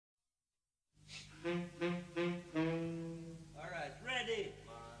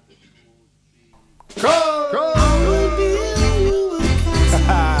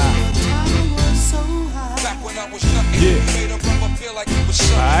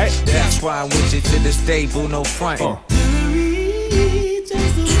That's why I'm with you to this day, boo, no frontin'.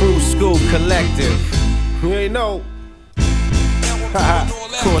 True School Collective. You ain't know.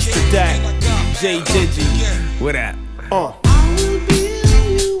 Course Stidak, J Digi. What up?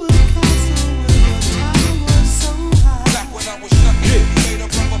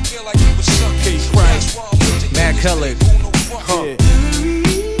 MadColour.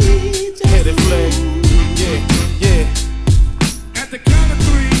 Hit it, flag. Yeah. At the count of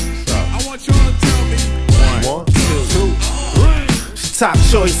three, I want y'all to tell me. 1, 2, 3. Top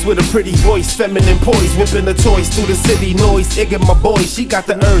choice with a pretty voice, feminine poise, whipping the toys through the city noise. Iggin' my boy, she got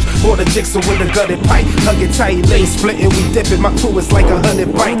the urge. Bought a jigsaw with a gutted pipe, hug it tight, lane splitting, we dipping. My crew is like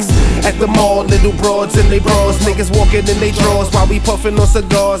 100 bikes. At the mall, little broads in they bras, niggas walking in they drawers while we puffing on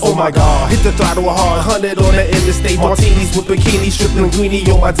cigars. Oh my god, hit the throttle hard, 100 on the interstate. Martinis with bikinis, stripping greenie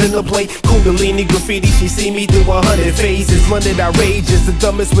on my dinner plate. Kundalini graffiti, she see me through 100 phases. London outrageous, the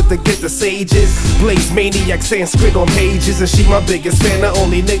dumbest with the gift of sages. Blaze maniac, Sanskrit on pages, and she my biggest fan. The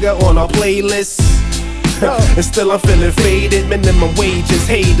only nigga on our playlist. And still I'm feeling faded. Minimum wages,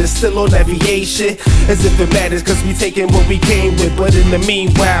 haters still on aviation. As if it matters, cause we taking what we came with. But in the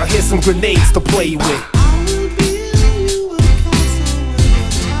meanwhile, here's some grenades to play with.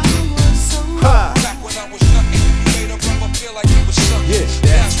 Yeah,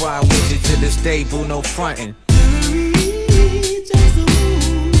 that's why I'm with you to this day, boo, no frontin'.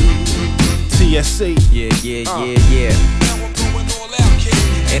 TSC. Yeah.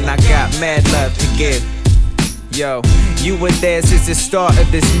 And I got mad love to give. Yo, you were there since the start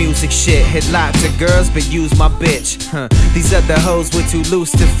of this music shit. Hit lots of girls, but use my bitch. These other hoes were too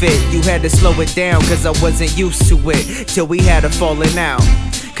loose to fit. You had to slow it down, cause I wasn't used to it. Till we had a falling out.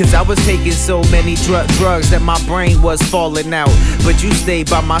 Cause I was taking so many drugs that my brain was falling out. But you stayed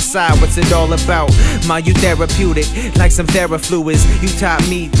by my side, what's it all about? You therapeutic, like some Therafluids. You taught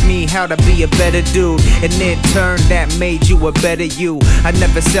me how to be a better dude. And in turn, that made you a better you. I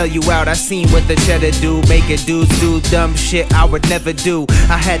never sell you out, I seen what the cheddar do. Making dudes do dumb shit I would never do.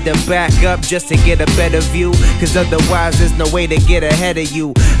 I had to back up just to get a better view. Cause otherwise there's no way to get ahead of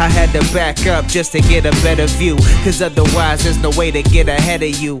you. I had to back up just to get a better view. Cause otherwise there's no way to get ahead of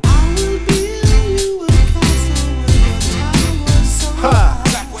you.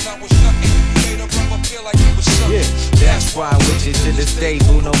 Yeah, that's why I'm with you to this day,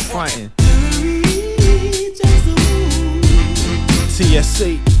 boo, no frontin'.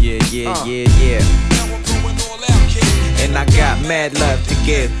 TSC. Yeah. And I got mad love to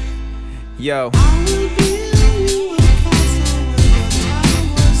give. Yo.